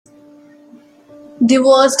The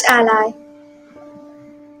worst ally.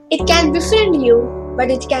 It can befriend you,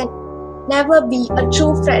 but it can never be a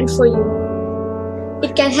true friend for you.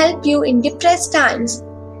 It can help you in depressed times,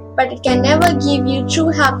 but it can never give you true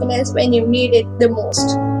happiness when you need it the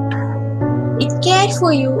most. It cared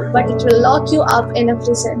for you, but it will lock you up in a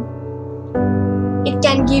prison. It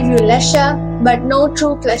can give you leisure, but no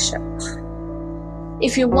true pleasure.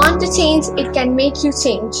 If you want to change, it can make you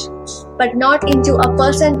change, but not into a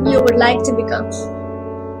person you would like to become.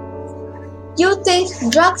 You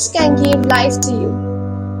think drugs can give life to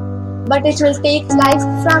you, but it will take life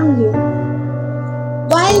from you.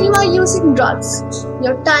 While you are using drugs,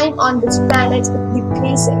 your time on this planet is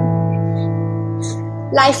decreasing.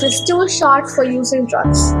 Life is too short for using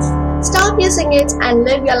drugs. Stop using it and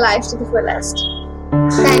live your life to the fullest.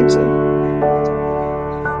 Thank you.